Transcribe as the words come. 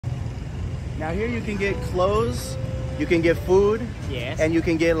Now here you can get clothes, you can get food, Yes. and you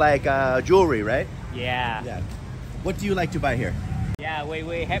can get like jewelry, right? Yeah. Yeah. What do you like to buy here? Yeah, we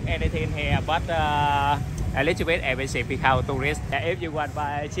have anything here, but a little bit expensive because tourist. If you want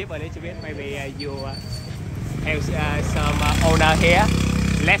buy cheap a little bit, maybe you have some owner here,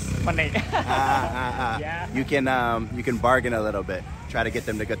 less money. Yeah. You can bargain a little bit. Try to get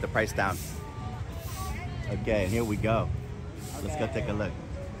them to get the price down. Okay, here we go. Let's go take a look.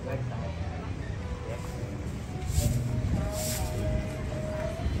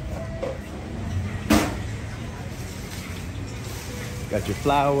 Got your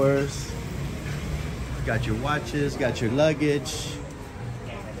flowers, got your watches, got your luggage.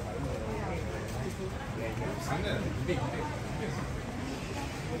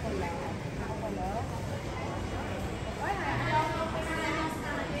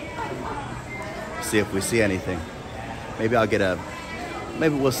 See if we see anything. Maybe I'll get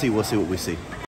maybe we'll see what we see.